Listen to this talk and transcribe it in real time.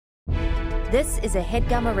This is a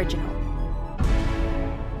HeadGum original.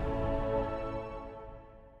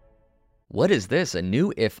 What is this, a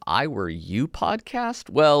new If I Were You podcast?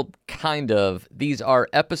 Well, kind of. These are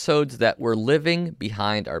episodes that we're living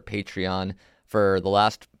behind our Patreon for the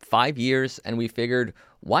last 5 years, and we figured,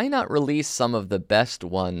 why not release some of the best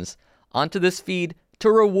ones onto this feed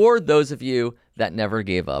to reward those of you that never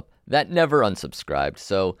gave up, that never unsubscribed.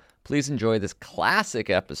 So please enjoy this classic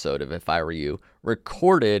episode of If I Were You,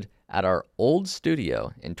 recorded at our old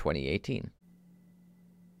studio in 2018.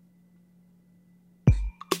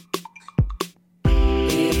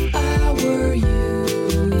 If I were you,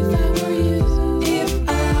 if I were you, if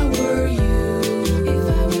I were you, if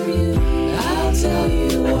I were you, I'll tell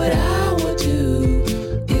you what I would do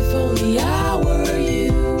if only I were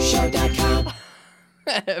you. Shark.com.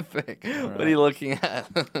 Epic. What are you looking at?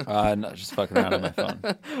 No, just fucking around on my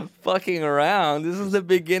phone. Fucking around? This is the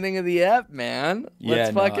beginning of the app, man.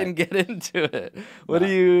 Let's get into it. What are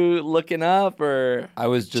you looking up, or I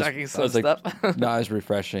was just checking some stuff? No, I was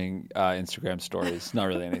refreshing Instagram stories. Not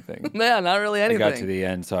really anything. Yeah, not really anything. I got to the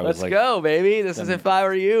end, so I was like, let's go, baby. This is If I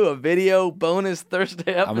Were You, a video bonus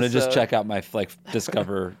Thursday episode. I'm going to just check out my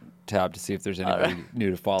Discover tab to see if there's anybody new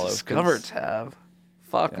to follow. Discover tab.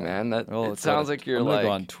 Fuck, Yeah. man. Well, it sounds like you're I'm gonna like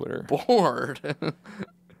go on Twitter. bored.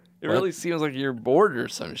 It really seems like you're bored or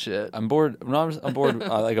some shit. I'm bored. No, I'm bored.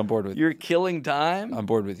 I'm bored with. You're killing time. I'm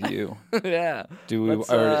bored with you. Yeah. Do we? Let's,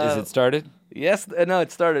 Is it started? Yes. No,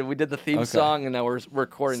 it started. We did the theme song, and now we're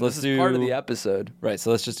recording. So this is part of the episode. Right.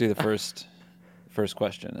 So let's just do the first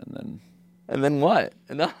question, and then. And then what?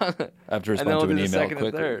 And then, I have to respond and then we'll to an do the email second quickly.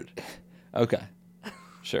 and third. Okay.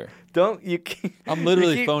 Sure. Don't you? Keep, I'm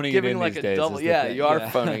literally you keep phoning it giving in like these a days, double. is the Yeah, thing. you are Yeah.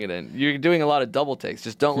 phoning it in. You're doing a lot of double takes.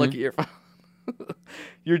 Just don't look at your phone.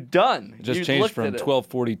 You're done. It just You changed looked from at it.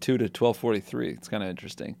 1242 to 1243. It's kind of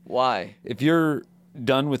interesting. Why? If you're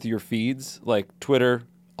done with your feeds, like Twitter,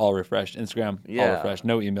 all refreshed, Instagram, Yeah. all refreshed,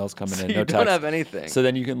 no emails coming So in, you no don't text. have anything. So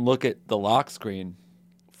then you can look at the lock screen.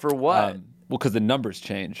 For what? Well, because the numbers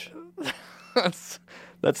change.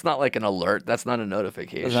 That's not like an alert. That's not a It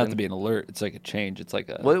notification. doesn't have to be an alert. It's like a change. It's like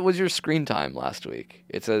a What was your screen time last week?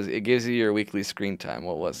 It says it gives you your weekly screen time.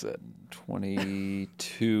 What was it?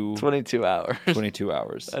 22, 22 hours. 22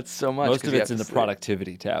 hours. That's so much. Most 'cause of you it's have in to the sleep.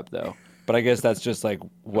 productivity tab, though. But I guess that's just like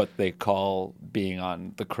what they call being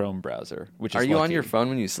on the Chrome browser, which is Are you on lucky. your phone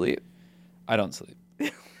when you sleep? I don't sleep.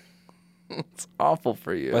 It's awful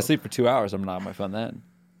for you. If I sleep for 2 hours, I'm not on my phone then.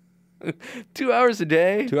 2 hours a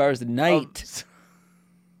day? 2 hours a night.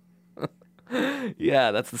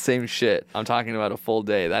 Yeah, that's the same shit. I'm talking about a full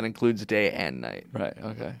day. That includes day and night. Right,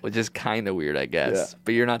 okay. Which is kind of weird, I guess. Yeah.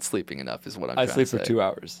 But you're not sleeping enough is what I'm I trying sleep to say. for 2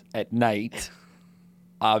 hours at night,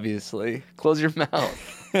 obviously. Close your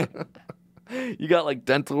mouth. You got like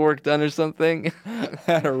dental work done or something?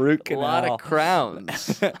 Had a root A canal. lot of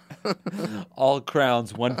crowns. All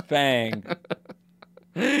crowns, one fang.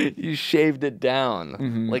 You shaved it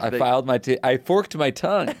down. Like I forked my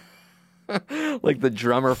tongue. like the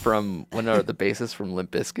drummer from the bassist from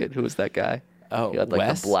Limp Bizkit. Who was that guy? Oh, He had like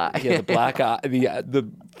Wes? the black. Yeah, the black eye, the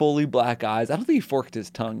fully black eyes. I don't think he forked his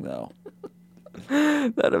tongue though.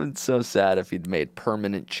 That'd have been so sad if he'd made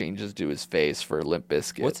permanent changes to his face for Limp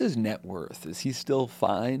Bizkit. What's his net worth? Is he still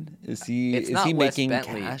fine? Is he? It's is not he Wes making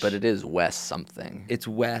Bentley, cash? but it is Wes something. It's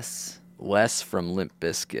Wes. Wes from Limp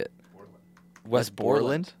Bizkit. Wes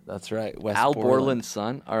Borland? That's right. Wes Al Borland. Borland's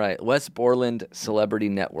son. All right, Wes Borland celebrity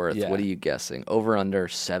net worth. Yeah. What are you guessing? Over under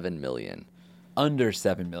 7 million. Under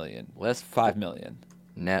 7 million. Wes 5 million.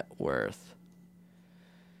 net worth.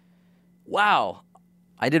 Wow,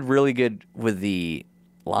 I did really good with the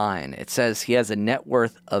line. It says he has a net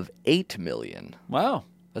worth of 8 million. Wow.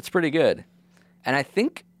 That's pretty good. And I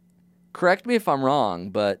think, correct me if I'm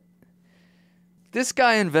wrong, but this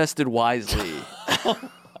guy invested wisely.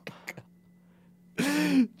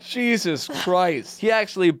 Jesus Christ. He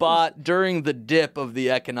actually bought during the dip of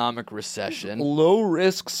the economic recession. Low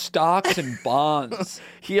risk stocks and bonds.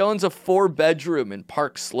 He owns a 4-bedroom in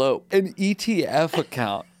Park Slope. An ETF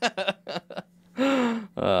account.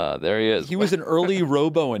 There he is. He was an early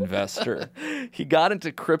robo investor He got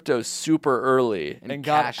into crypto super early and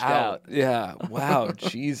got cashed out. Yeah. Wow.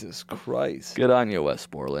 Jesus Christ. Good on you, Wes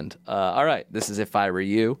Borland. All right, this is If I Were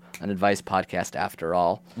You, an advice podcast after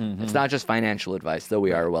all. It's not just financial advice, though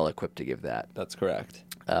we are well equipped to give that. That's correct.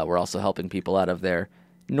 We're also helping people out of their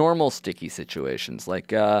normal sticky situations,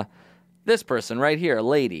 like this person right here, a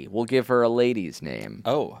lady. We'll give her a lady's name.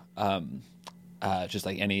 Oh, just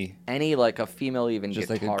like any, Like a female even just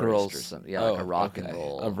guitarist like a girl's, or something. Yeah, like a rock and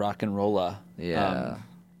roll. a rock and roller. Yeah.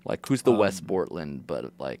 Like who's the Wes Borland,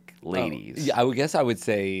 but like ladies. Yeah, I would guess I would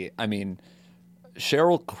say. I mean,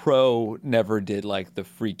 Sheryl Crow never did like the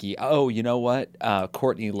freaky. Oh, you know what?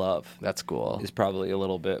 Courtney Love That's cool. is probably a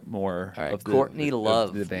little bit more. All right, of the, Courtney of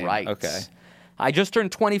Love the vein. writes. Okay. I just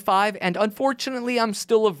turned 25, and unfortunately, I'm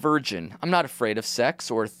still a virgin. I'm not afraid of sex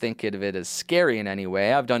or think of it as scary in any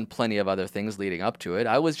way. I've done plenty of other things leading up to it.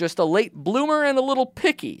 I was just a late bloomer and a little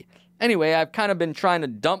picky. Anyway, I've kind of been trying to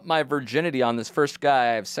dump my virginity on this first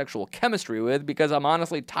guy I have sexual chemistry with because I'm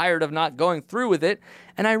honestly tired of not going through with it,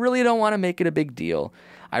 and I really don't want to make it a big deal.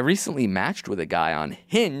 I recently matched with a guy on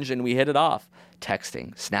Hinge, and we hit it off.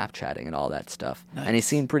 Texting, Snapchatting, and all that stuff. Nice. And he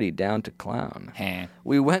seemed pretty down to clown.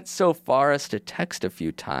 We went so far as to sext a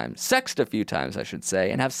few times, I should say,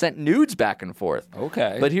 and have sent nudes back and forth.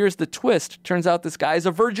 Okay. But here's the twist. Turns out this guy is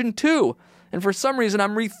a virgin too. And for some reason,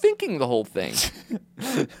 I'm rethinking the whole thing.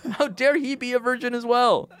 How dare he be a virgin as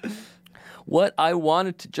well? What I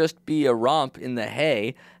wanted to just be a romp in the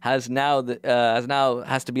hay has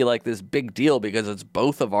to be like this big deal because it's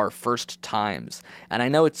both of our first times. And I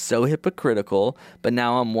know it's so hypocritical, but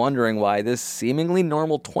now I'm wondering why this seemingly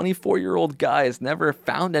normal 24-year-old guy has never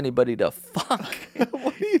found anybody to fuck. What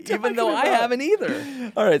are you talking Even though about? I haven't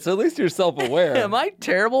either. All right, so at least you're self-aware. Am I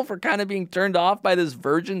terrible for kind of being turned off by this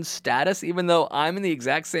virgin status, even though I'm in the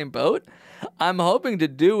exact same boat? I'm hoping to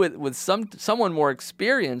do it with someone more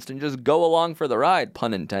experienced and just go along for the ride,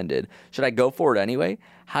 pun intended. Should I go for it anyway?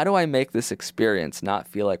 How do I make this experience not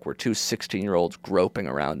feel like we're two 16-year-olds groping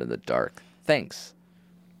around in the dark? Thanks.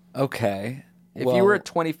 Okay. If you were a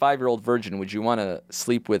 25-year-old virgin, would you want to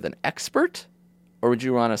sleep with an expert? Or would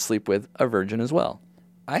you want to sleep with a virgin as well?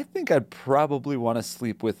 I think I'd probably want to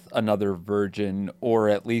sleep with another virgin or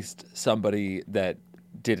at least somebody that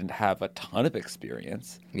didn't have a ton of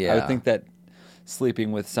experience. Yeah. I would think that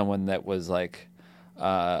sleeping with someone that was like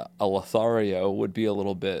a Lothario would be a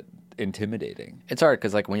little bit intimidating. It's hard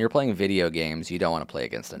because, like, when you're playing video games, you don't want to play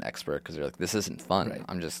against an expert because you're like, this isn't fun.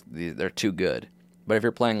 Right. They're too good. But if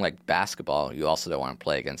you're playing, like, basketball, you also don't want to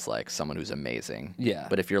play against, like, someone who's amazing. Yeah.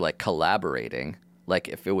 But if you're, like, collaborating, like,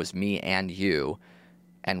 if it was me and you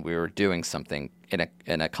and we were doing something in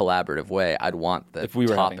a collaborative way, I'd want the If we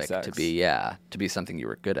were having topic sex. to be something you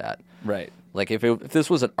were good at. Right. Like, if this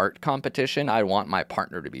was an art competition, I'd want my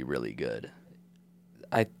partner to be really good.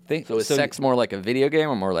 I think So is sex more like a video game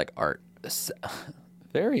or more like art?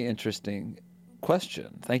 Very interesting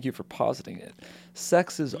question. Thank you for positing it.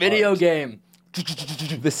 Sex is Video art. game.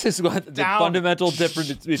 This is what the fundamental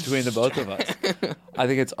difference between the both of us. I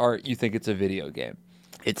think it's art. You think it's a video game.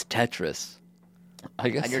 It's Tetris. I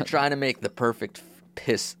guess And you're trying to make the perfect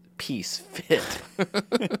piece fit.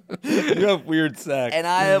 you have weird sex. And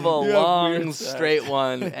I have a You have long, weird sex. straight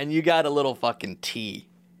one, and you got a little fucking T.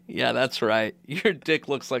 Yeah, that's right. Your dick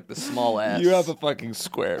looks like the small S. You have a fucking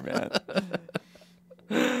square, man.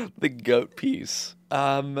 the goat piece.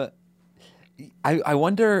 I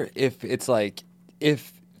wonder if it's like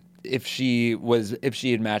if she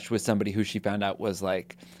had matched with somebody who she found out was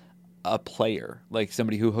like a player, like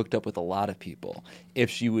somebody who hooked up with a lot of people, if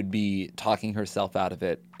she would be talking herself out of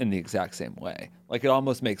it in the exact same way. Like, it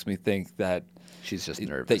almost makes me think that She's just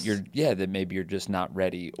nervous. that maybe you're just not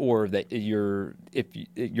ready, or that you're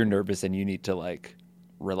nervous and you need to like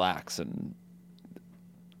relax and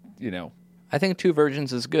I think two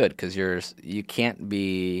virgins is good because you can't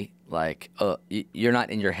be like, you're not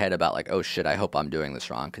in your head about like, oh shit, I hope I'm doing this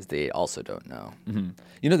wrong, because they also don't know.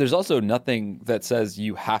 Mm-hmm. There's also nothing that says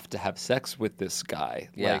you have to have sex with this guy.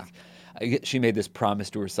 Yeah. Like, she made this promise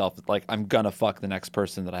to herself that, like, I'm gonna fuck the next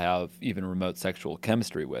person that I have even remote sexual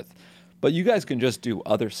chemistry with. But you guys can just do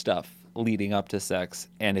other stuff leading up to sex,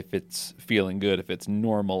 and if it's feeling good, if it's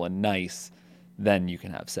normal and nice, then you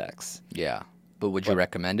can have sex. Yeah. But would you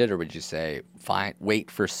recommend it, or would you say, fine,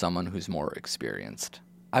 wait for someone who's more experienced?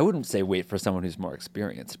 I wouldn't say wait for someone who's more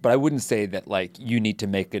experienced, but I wouldn't say that, like, you need to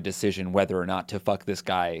make a decision whether or not to fuck this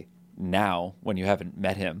guy now when you haven't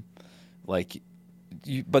met him. Like,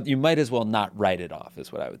 but you might as well not write it off,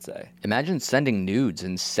 is what I would say. Imagine sending nudes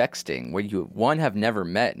and sexting where you, one, have never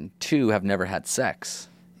met, and two, have never had sex.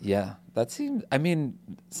 Yeah, that seems,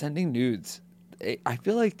 sending nudes, I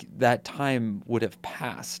feel like that time would have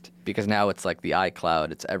passed. Because now it's like the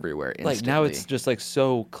iCloud, it's everywhere instantly. Like, now it's just like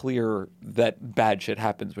so clear that bad shit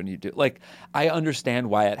happens when you do. Like, I understand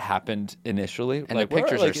why it happened initially. And like, the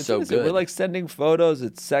pictures are it's so innocent. good. We're like sending photos,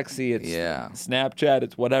 it's sexy, it's Snapchat,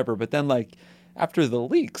 it's whatever. But then, like, after the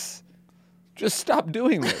leaks, just stop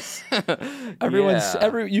doing this.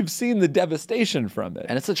 You've seen the devastation from it.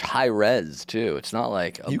 And it's such high res too. It's not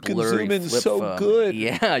like a You can blurry zoom in flip so phone. good.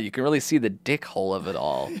 Yeah, you can really see the dick hole of it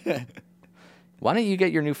all. Why don't you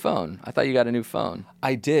get your new phone? I thought you got a new phone.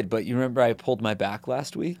 I did, but you remember I pulled my back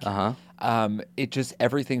last week? Uh-huh. it just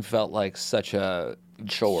everything felt like such a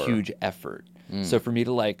Chore. huge effort. So for me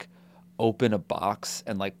to like open a box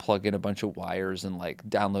and like plug in a bunch of wires and like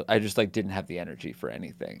download, I just like didn't have the energy for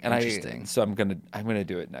anything. And Interesting. So I'm gonna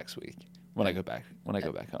do it next week when I go back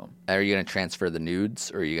home. Are you going to transfer the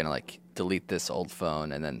nudes, or are you going to like delete this old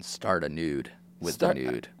phone and then start a nude with the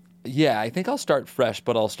nude? Yeah, I think I'll start fresh,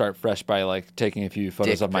 but I'll start fresh by like taking a few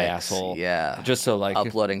photos Dick of my pics, asshole. yeah. Just so like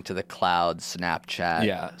Uploading to the cloud, Snapchat,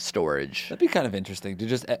 Yeah. storage that'd be kind of interesting to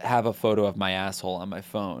just have a photo of my asshole on my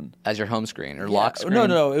phone. as your home screen or lock screen.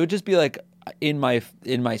 No. It would just be like in my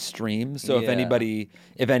stream. So Yeah.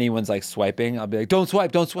 if anyone's like swiping, I'll be like, don't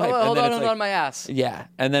swipe. Oh, And hold then on, it's hold like, on, my ass. yeah.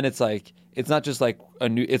 And then it's like, it's not just like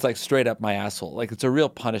it's like straight up my asshole. Like it's a real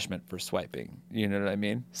punishment for swiping. You know what I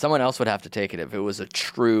mean? Someone else would have to take it if it was a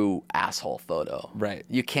true asshole photo. Right.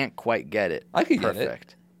 You can't quite get it. I could get it.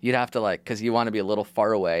 perfect. You'd have to like, because you want to be a little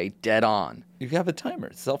far away, dead on. You have a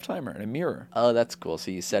timer, self-timer, and a mirror. Oh, that's cool. So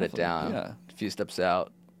you set it down. Yeah. A few steps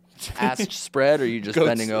out. Ass spread, or you just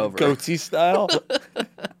bending over? Goatee style.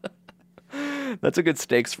 That's a good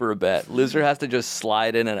stakes for a bet. Loser has to just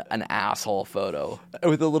slide in an asshole photo.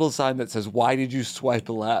 With a little sign that says, "Why did you swipe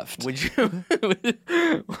left?" Would you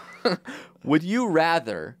would you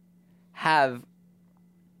rather have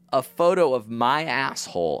a photo of my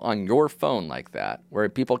asshole on your phone like that, where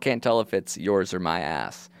people can't tell if it's yours or my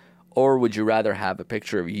ass? Or would you rather have a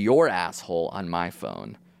picture of your asshole on my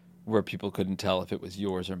phone? Where people couldn't tell if it was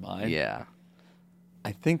yours or mine. Yeah.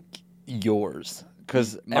 I think yours,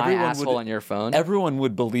 because My everyone asshole would, on your phone? Everyone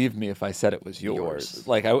would believe me if I said it was yours.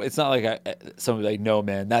 Like it's not like somebody like, no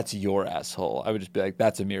man, that's your asshole. I would just be like,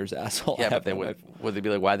 that's Amir's asshole. Yeah, I but have they no would. idea. Would they be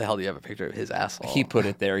like, why the hell do you have a picture of his asshole? He put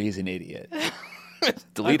it there. He's an idiot.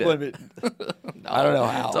 Delete I blame it. I don't know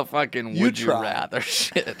how. It's a fucking You would you try. rather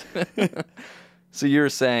shit. So you're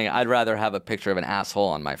saying I'd rather have a picture of an asshole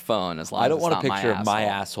on my phone as long I as don't it's want a not my picture of my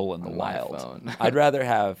asshole asshole in the on my wild. phone. I'd rather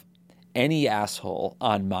have any asshole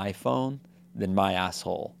on my phone than my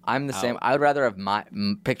asshole. I'm the same. I would rather have my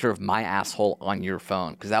picture of my asshole on your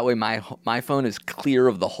phone, because that way my phone is clear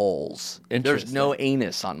of the holes. There's Interesting. no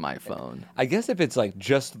anus on my phone. I guess if it's like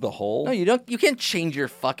just the hole. No, you don't. You can't change your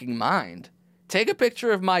fucking mind. Take a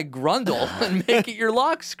picture of my grundle and make it your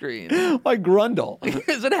lock screen. My grundle.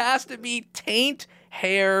 Because it has to be taint,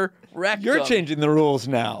 hair, rectum. You're changing the rules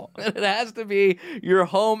now. It has to be your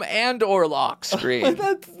home and or lock screen.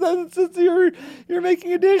 That's you're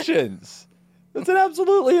making additions. That's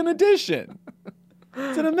absolutely an addition.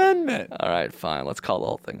 It's an amendment. All right, fine. Let's call the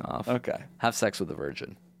whole thing off. Okay. Have sex with a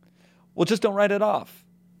virgin. Well, just don't write it off.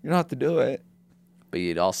 You don't have to do it. But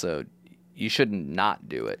you shouldn't not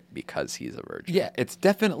do it because he's a virgin. Yeah, it's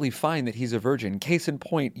definitely fine that he's a virgin. Case in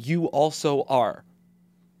point, you also are.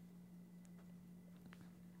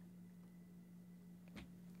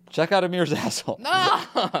 Check out Amir's asshole.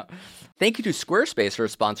 Thank you to Squarespace for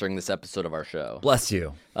sponsoring this episode of our show. Bless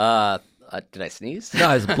you. Did I sneeze? No,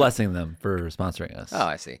 I was blessing them for sponsoring us. Oh,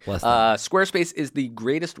 I see. Bless them. Squarespace is the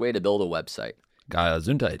greatest way to build a website.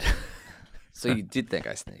 Gesundheit. So you did think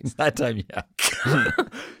I sneezed. That time, yeah.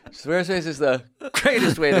 Squarespace is the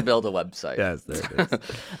greatest way to build a website. Yes, there it is.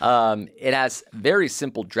 It has very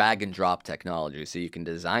simple drag and drop technology, so you can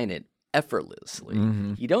design it effortlessly.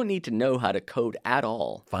 Mm-hmm. You don't need to know how to code at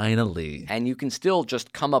all. Finally. And you can still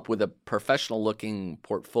just come up with a professional looking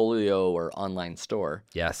portfolio or online store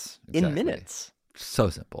Yes. in exactly. minutes. So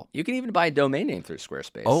simple. You can even buy a domain name through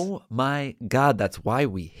Squarespace. Oh my God. That's why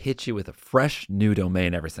we hit you with a fresh new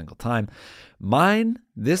domain every single time. Mine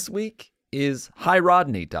this week is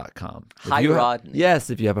hirodney.com. Hirodney. Yes,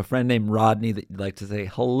 if you have a friend named Rodney that you'd like to say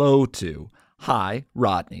hello to,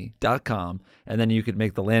 hirodney.com. And then you could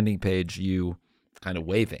make the landing page you kind of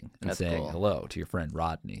waving and That's saying cool. hello to your friend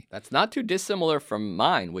Rodney. That's not too dissimilar from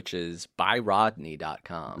mine, which is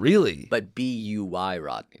buyrodney.com. Really? But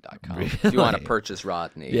buyrodney.com. If you want to purchase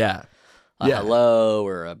Rodney. Yeah. A hello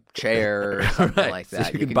or a chair or something Right. like So that.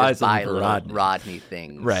 you you can can buy just buy something for little Rodney. Rodney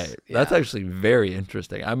things. Right. Yeah. That's actually very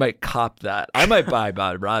interesting. I might cop that. I might buy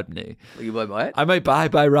by Rodney. You buy what? I might buy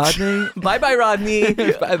by Rodney. Bye bye Rodney.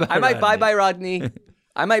 Bye-bye, I might buy Rodney. by Rodney.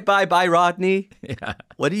 I might buy by Rodney. Yeah.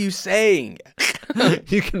 What are you saying?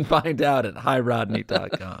 You can find out at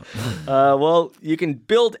hirodney.com. Well, you can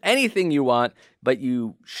build anything you want, but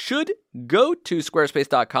you should go to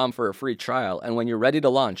squarespace.com for a free trial. And when you're ready to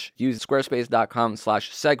launch, use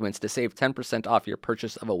squarespace.com/segments to save 10% off your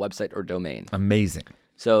purchase of a website or domain. Amazing.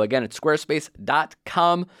 So again, it's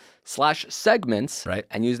squarespace.com/segments. Right.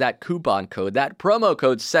 And use that coupon code, that promo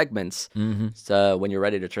code segments. So when you're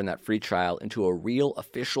ready to turn that free trial into a real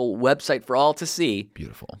official website for all to see,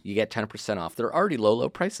 Beautiful. you get 10% off. They're already low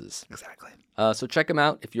prices. Exactly. So check them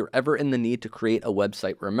out if you're ever in the need to create a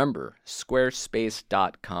website. Remember,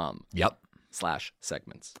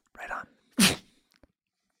 squarespace.com/segments. Right on.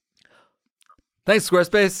 Thanks,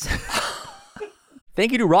 Squarespace.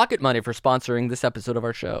 Thank you to Rocket Money for sponsoring this episode of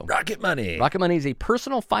our show. Rocket Money. Rocket Money is a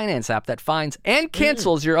personal finance app that finds and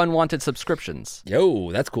cancels your unwanted subscriptions. Yo,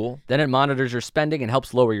 that's cool. Then it monitors your spending and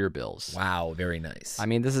helps lower your bills. Wow, very nice. I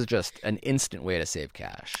mean, this is just an instant way to save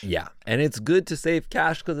cash. Yeah, and it's good to save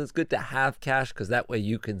cash because it's good to have cash because that way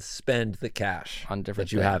you can spend the cash On different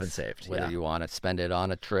that you things, haven't saved. Whether Yeah. you want to spend it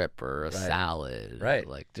on a trip or a salad. Right.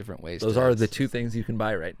 Like different ways. Those to are the two things you can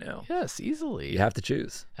buy right now. Yes, easily. You have to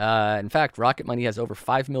choose. In fact, Rocket Money has over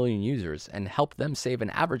 5 million users and helped them save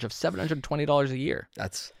an average of $720 a year.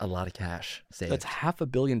 That's a lot of cash saved. That's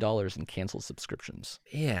 $500 million in canceled subscriptions.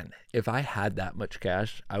 Man, if I had that much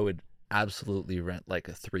cash, I would absolutely rent like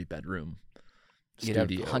a 3-bedroom You'd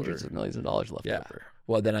studio. have hundreds of millions of dollars left Yeah. over.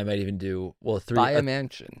 Well, then I might even do Buy a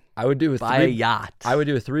mansion. I would do a Buy a yacht. I would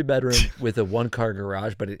do a 3-bedroom with a 1-car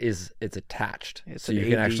garage, but it's attached, It's so an you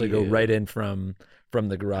can actually go ADU. right in from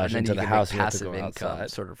the garage And then into you the can house. make You have to passive go income,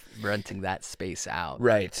 outside. sort of renting that space out.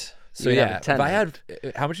 Right. So You could have yeah, a if I had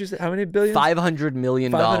how much you say? How many billions? $500 million.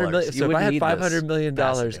 500 million. So if I had $500 $500 million,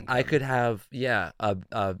 I could have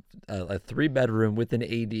a 3-bedroom with an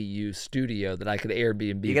ADU studio that I could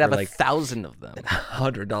Airbnb You could for have like 1,000 of them.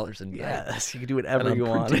 $100 a night. Yes, you can do And whatever I'm you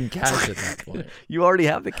want. printing cash at that point. You already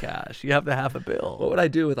have the cash. You have the half a bill. What would I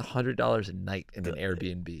do with $100 a night in an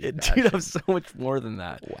Airbnb? You'd have so much more than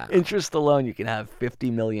that. Wow. Interest alone, you can have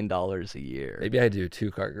 $50 million a year. Maybe I do a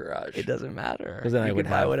 2-car garage. It doesn't matter. Because then You I would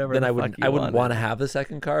can buy have whatever. Then the I fuck wouldn't. you I wouldn't wanted. want to have the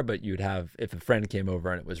second car, but you'd have if a friend came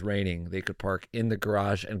over and it was raining, they could park in the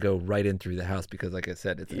garage and go right in through the house because, like I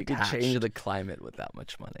said, it's You attached. could change the climate with that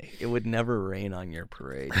much money. It would never rain on your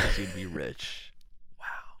parade because you'd be rich. Wow.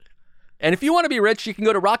 And if you want to be rich, you can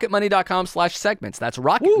go to rocketmoney.com/segments. That's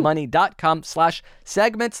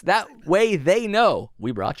rocketmoney.com/segments. That way they know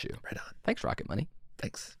we brought you. Right on. Thanks, Rocket Money.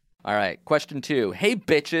 Thanks. All right, question 2. Hey,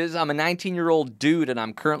 bitches, I'm a 19-year-old dude and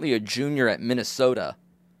I'm currently a junior at Minnesota.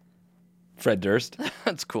 Fred Durst.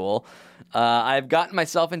 That's cool. I've gotten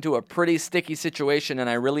myself into a pretty sticky situation and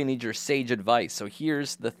I really need your sage advice. So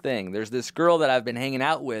here's the thing. There's this girl that I've been hanging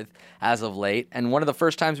out with as of late, and one of the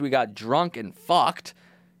first times we got drunk and fucked.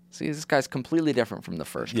 See, this guy's completely different from the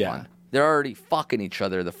first one. They're already fucking each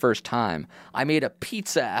other the first time. I made a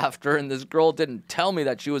pizza after, and this girl didn't tell me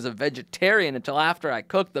that she was a vegetarian until after I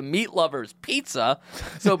cooked the meat lover's pizza.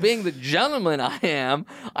 So being the gentleman I am,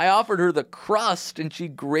 I offered her the crust, and she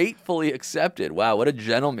gratefully accepted. Wow, what a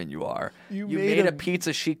gentleman you are. You made a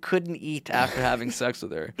pizza she couldn't eat after having sex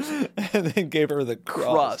with her. And then gave her the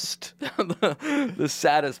crust. The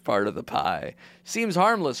saddest part of the pie. Seems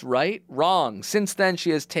harmless, right? Wrong. Since then, she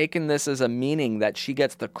has taken this as a meaning that she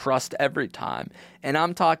gets the crust every time. And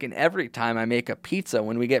I'm talking every time I make a pizza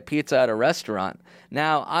when we get pizza at a restaurant.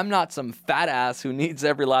 Now, I'm not some fat ass who needs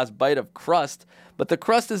every last bite of crust, but the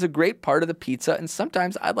crust is a great part of the pizza, and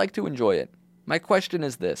sometimes I'd like to enjoy it. My question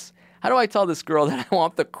is this. How do I tell this girl that I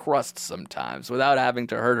want the crust sometimes without having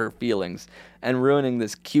to hurt her feelings and ruining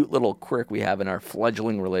this cute little quirk we have in our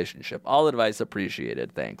fledgling relationship? All advice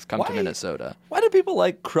appreciated. Thanks. Come to Minnesota. Why do people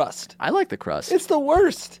like crust? I like the crust. It's the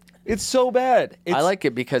worst. It's so bad. I like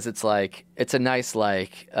it because it's a nice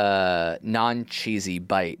non-cheesy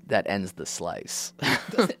bite that ends the slice.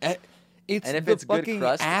 It's And if the it's good fucking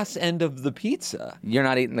crust- ass end of the pizza. You're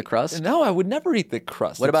not eating the crust? No, I would never eat the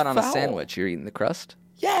crust. What It's about on a foul. sandwich? You're eating the crust?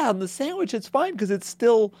 Yeah, on the sandwich it's fine because it's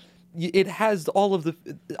still. It has all of the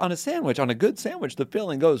on a sandwich. On a good sandwich, the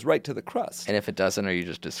filling goes right to the crust. And if it doesn't, are you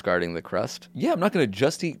just discarding the crust? Yeah, I'm not going to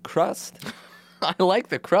just eat crust. I like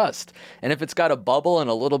the crust. And if it's got a bubble and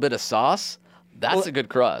a little bit of sauce, that's a good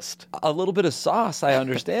crust. A little bit of sauce, I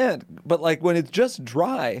understand, but like when it's just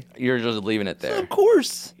dry, You're just leaving it there. of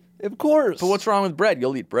course. But But what's wrong with bread?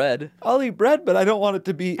 You'll eat bread. I'll eat bread, but I don't want it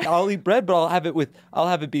to be. I'll eat bread, but I'll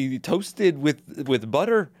have it be toasted with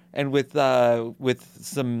butter and with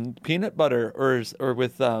some peanut butter or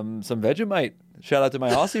with some Vegemite. Shout out to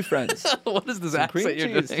my Aussie friends. What is this Some accent cream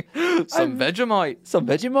you're cheese. doing? Some Vegemite. Some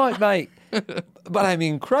Vegemite, mate. But I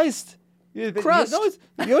mean, Christ. Crust.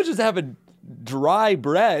 You don't just have a dry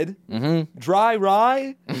bread, dry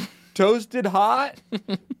rye, toasted hot,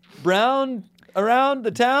 brown around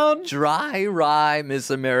the town. Dry rye Miss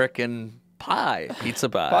American pie. Pizza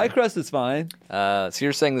pie. Pie crust is fine. So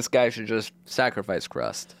you're saying this guy should just sacrifice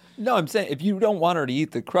crust? No, I'm saying if you don't want her to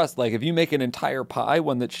eat the crust, like if you make an entire pie,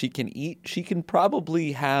 one that she can eat, she can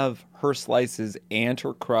probably have her slices and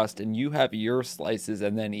her crust, and you have your slices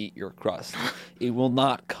and then eat your crust. It will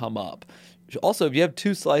not come up. Also, if you have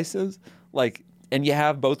 2 slices, like, and you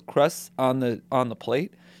have both crusts on the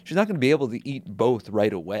plate, she's not going to be able to eat both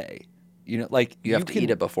right away. You know, like You have to eat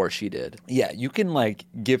it before she did. Yeah, you can like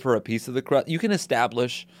give her a piece of the crust. You can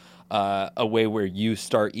establish a way where you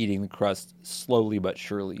start eating the crust slowly but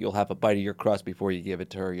surely. You'll have a bite of your crust before you give it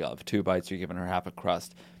to her. You'll have 2 bites. You're giving her half a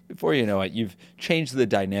crust. Before you know it, you've changed the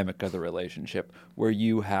dynamic of the relationship where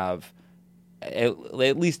you have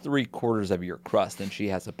at least 3/4 of your crust and she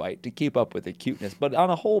has a bite to keep up with the cuteness. But on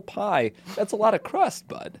a whole pie, that's a lot of crust,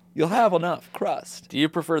 bud. You'll have enough crust. Do you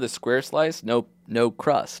prefer the square slice? No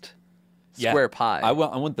crust. Yeah. Square pie. I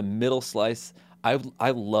want the middle slice.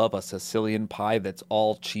 I love a Sicilian pie that's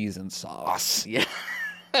all cheese and sauce. Yeah.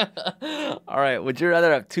 All right. Would you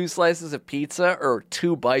rather have 2 slices of pizza or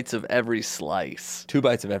 2 bites of every slice? 2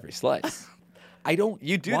 bites of every slice. I don't.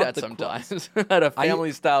 You do want that the sometimes at a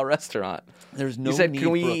family-style restaurant. There's no You said, need can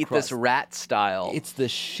we for a eat crust. this rat style? It's the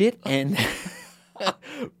shit and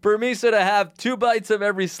Permiso to have 2 bites of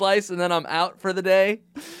every slice and then I'm out for the day?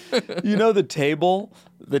 you know the table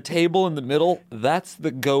in the middle. That's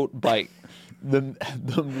the goat bite. The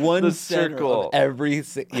one The center circle. of every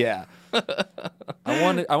yeah.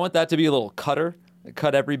 I want that to be a little cutter.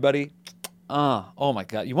 Cut everybody. Oh my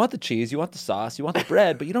God! You want the cheese, you want the sauce, you want the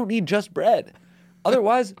bread, but you don't need just bread.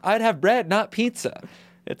 Otherwise, I'd have bread, not pizza.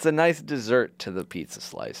 It's a nice dessert to the pizza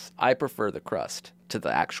slice. I prefer the crust to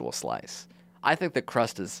the actual slice. I think the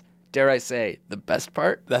crust is, dare I say, the best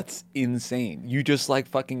part. That's insane. You just like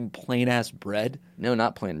fucking plain ass bread? No,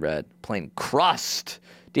 not plain bread. Plain crust.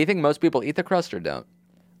 Do you think most people eat the crust or don't?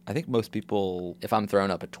 I think most people. If I'm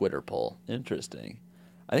throwing up a Twitter poll. Interesting.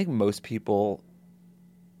 I think most people.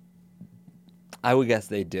 I would guess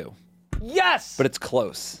they do, Yes! but it's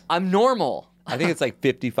close. I'm normal. I think it's like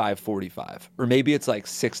 55-45, or maybe it's like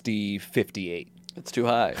 60-58. It's too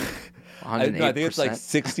high. 108%. No, I think it's like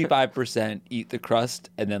 65% eat the crust,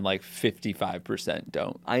 and then like 55%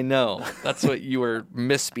 don't. I know. That's what you were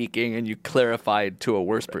misspeaking and you clarified to a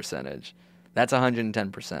worse percentage. That's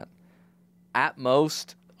 110%. At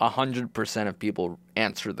most, 100% of people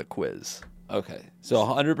answer the quiz. Okay, so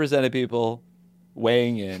 100% of people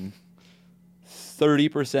weighing in,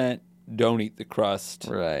 30% don't eat the crust.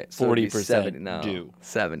 Right. So it'd be 40% do.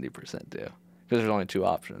 70% do. Because there's only 2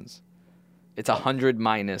 options. It's 100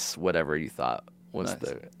 minus whatever you thought was Nice.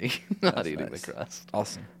 the not That's eating nice. the crust.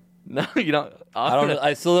 Awesome. No, you don't.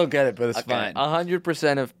 I still don't get it, but it's Okay, fine.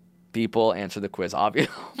 100% of people answer the quiz.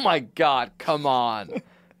 Obviously. Oh my God, come on.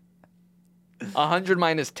 100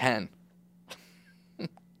 minus 10.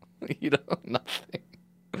 You don't, nothing.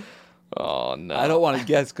 Oh, no. I don't want to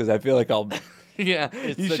guess because I feel like I'll. Yeah,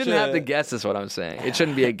 you such shouldn't have a- to guess is what I'm saying. It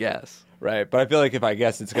shouldn't be a guess. Right, but I feel like if I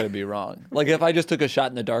guess, it's going to be wrong. Like if I just took a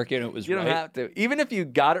shot in the dark and it was You don't right. have to. Even if you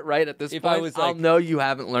got it right at this If point, I was I'll like- know you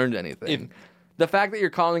haven't learned anything. If- The fact that you're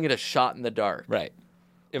calling it a shot in the dark. Right.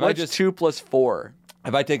 If What's 2 plus 4?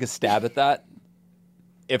 if I take a stab at that,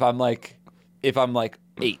 if I'm like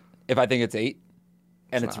 8, if I think it's 8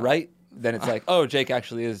 and it's right, then it's like, oh, Jake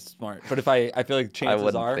actually is smart. But if I feel like I chances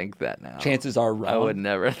wouldn't are think that now. chances are wrong. I would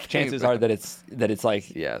never. Think Chances are that it's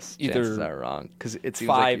like yes, either chances are wrong because it seems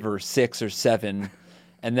 5 like or 6 or 7,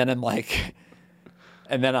 and then I'm like,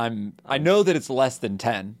 and then I know that it's less than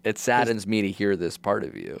 10. it saddens me to hear this part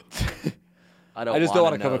of you. I I just don't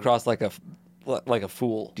want to come across like a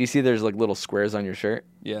fool. Do you see there's like little squares on your shirt?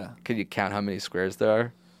 Yeah. Could you count how many squares there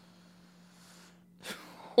are?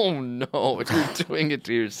 Oh no, you're doing it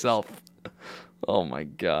to yourself. Oh my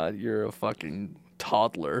God, you're a fucking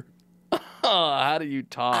toddler. How do you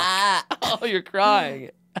talk? Oh, you're crying.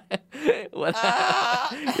 What?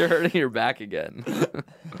 You're hurting your back again.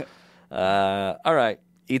 All right,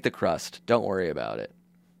 eat the crust. Don't worry about it.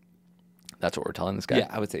 That's what we're telling this guy. Yeah,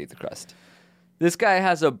 I would say eat the crust. This guy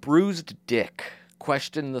has a bruised dick.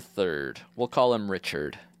 Question the 3rd. We'll call him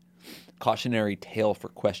Richard. Cautionary tale for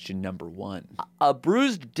question number 1. A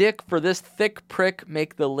bruised dick for this thick prick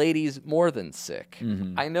make the ladies more than sick.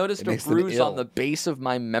 I noticed It a makes them bruise ill. on the base of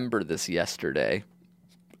my member this yesterday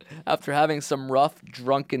after having some rough,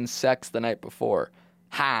 drunken sex the night before.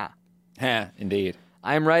 Ha! Indeed.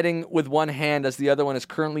 I am writing with one hand as the other one is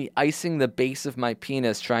currently icing the base of my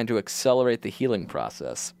penis, trying to accelerate the healing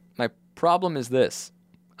process. My problem is this.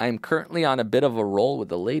 I am currently on a bit of a roll with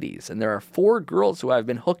the ladies, and there are 4 girls who I've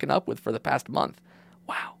been hooking up with for the past month.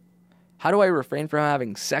 Wow. How do I refrain from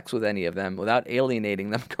having sex with any of them without alienating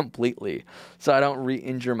them completely so I don't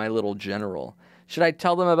re-injure my little general? Should I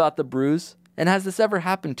tell them about the bruise And has this ever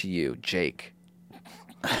happened to you, Jake?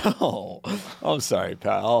 Oh, I'm sorry,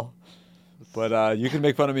 pal. But you can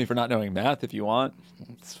make fun of me for not knowing math if you want.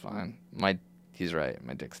 It's fine. He's right.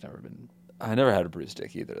 My dick's never been. I never had a bruised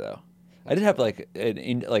dick either, though. I did have like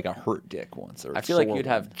a hurt dick once. Or I feel like sore you'd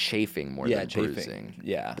one. have chafing more than chafing. bruising.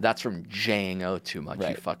 Yeah. But that's from J-ing-O too much, you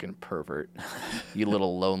Right. fucking pervert. You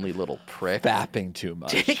little lonely little prick. Fapping too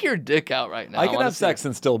much. Take your dick out right now. I can wanna have see sex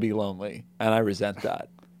and still be lonely, and I resent that.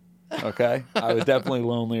 Okay? I was definitely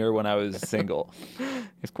lonelier when I was single. Of I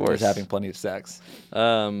was course. having plenty of sex.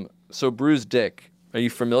 So bruised dick. Are you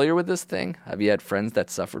familiar with this thing? Have you had friends that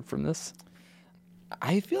suffered from this?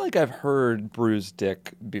 I feel like I've heard bruised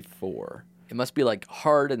dick before. It must be like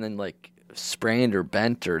hard and then like sprained or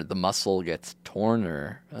bent or the muscle gets torn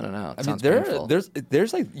or I don't know. It sounds painful.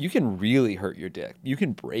 there's like you can really hurt your dick. You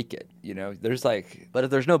can break it. You know, there's like But if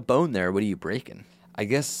there's no bone there, what are you breaking? I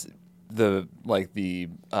guess the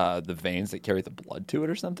veins that carry the blood to it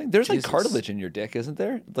or something. There's Jesus. like cartilage in your dick, isn't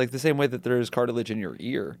there? Like the same way that there's cartilage in your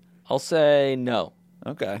ear. I'll say no.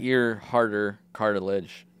 Okay. Ear harder,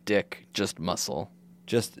 cartilage, dick just muscle,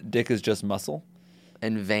 Dick is just muscle.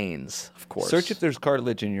 and veins, of course. Search if there's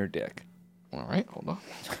cartilage in your dick. All right, hold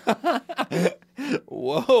on.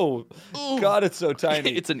 Whoa. God, it's so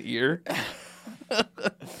tiny. It's an ear.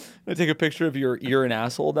 I take a picture of your ear and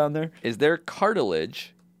asshole down there. Is there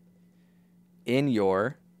cartilage in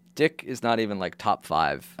your dick? Is not even like top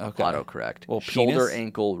 5 Okay. autocorrect. Well, shoulder, penis?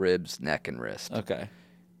 ankle, ribs, neck, and wrist. Okay.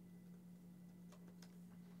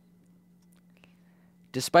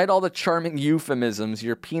 Despite all the charming euphemisms,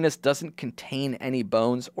 your penis doesn't contain any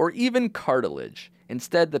bones or even cartilage.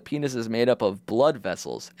 Instead, the penis is made up of blood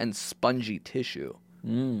vessels and spongy tissue.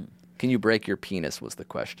 Can you break your penis was the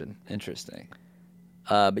question. Interesting.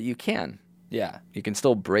 But you can. Yeah. You can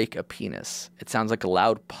still break a penis. It sounds like a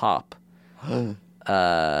loud pop. And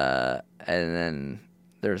then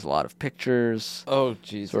there's a lot of pictures, Oh,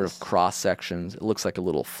 Jesus. sort of cross sections. It looks like a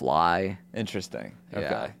little fly. Interesting. Okay.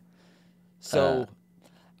 Yeah. So,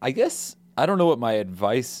 I guess I don't know what my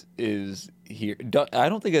advice is here. I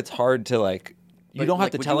don't think it's hard to like. You don't have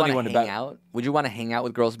to would tell you wanna anyone hang about. out? Would you want to hang out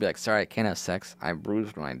with girls and be like, sorry, I can't have sex. I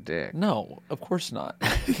bruised my dick. No, of course not.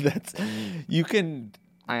 That's you can.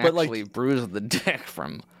 I but actually bruised the dick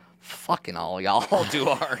from fucking all y'all too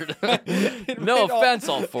hard. No Invite all- offense,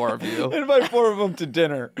 all 4 of you. invite 4 of them to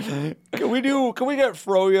dinner. Can we get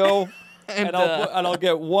froyo? And I'll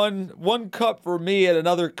get one cup for me and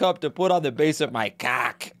another cup to put on the base of my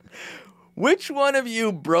cock. Which one of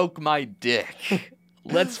you broke my dick?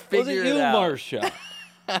 Let's Was figure it you, it out. Marcia?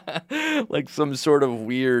 Like some sort of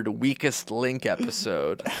weird weakest link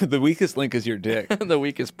episode. The weakest link is your dick. The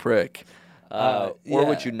weakest prick. Or yeah.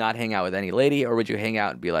 would you not hang out with any lady, or would you hang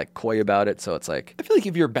out and be like coy about it? So it's like, I feel like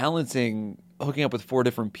if you're balancing hooking up with 4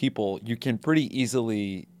 different people, you can pretty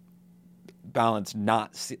easily balance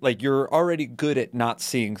like you're already good at not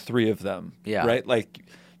seeing 3 of them. Yeah. Right? Like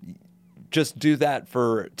just do that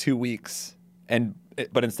for 2 weeks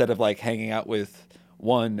but instead of like hanging out with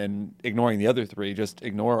 1 and ignoring the other 3, just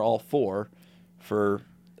ignore all 4 for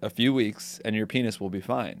a few weeks and your penis will be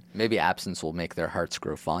fine. maybe absence will make their hearts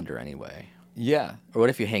grow fonder anyway. Yeah. Or what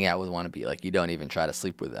if you hang out with one and be like, you don't even try to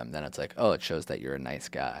sleep with them? Then it's like, oh, it shows that you're a nice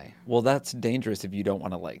guy. Well, that's dangerous if you don't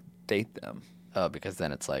want to like date them. Oh, because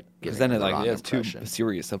then it's like, Because giving then them the wrong it's too impression.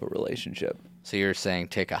 serious of a relationship. So you're saying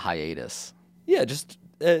take a hiatus. Yeah, just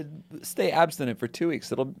stay abstinent for 2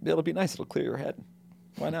 weeks. It'll be nice. It'll clear your head.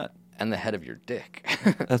 Why not? And the head of your dick.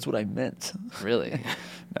 That's what I meant. Really?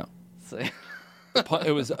 No, So-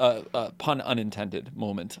 it was a pun unintended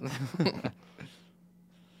moment.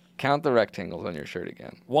 count the rectangles on your shirt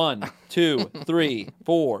again. 1, 2, 3,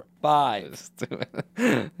 4, 5.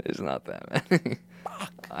 It's not that many.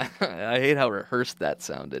 I hate how rehearsed that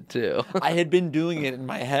sounded too. I had been doing it in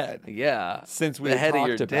my head Yeah. since we The had head of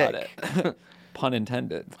your talked about dick. it. Pun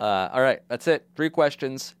intended. All right, that's it. 3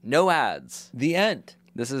 questions, no ads. The end.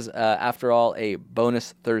 This is, after all, a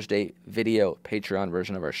bonus Thursday video Patreon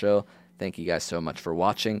version of our show. Thank you guys so much for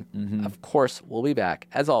watching. Of course, we'll be back,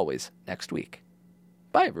 as always, next week.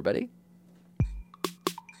 Bye, everybody.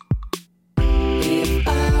 If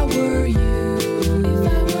I were you, if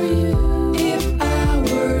I were you, if I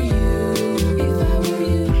were you, if I were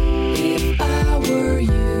you, if I were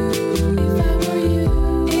you, if I were you,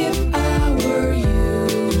 if I were you,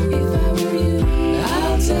 if I were you,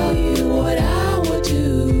 I'll tell you what I would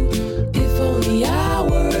do if only I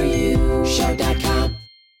were you. Show.com.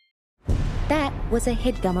 That was a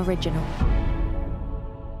HeadGum original.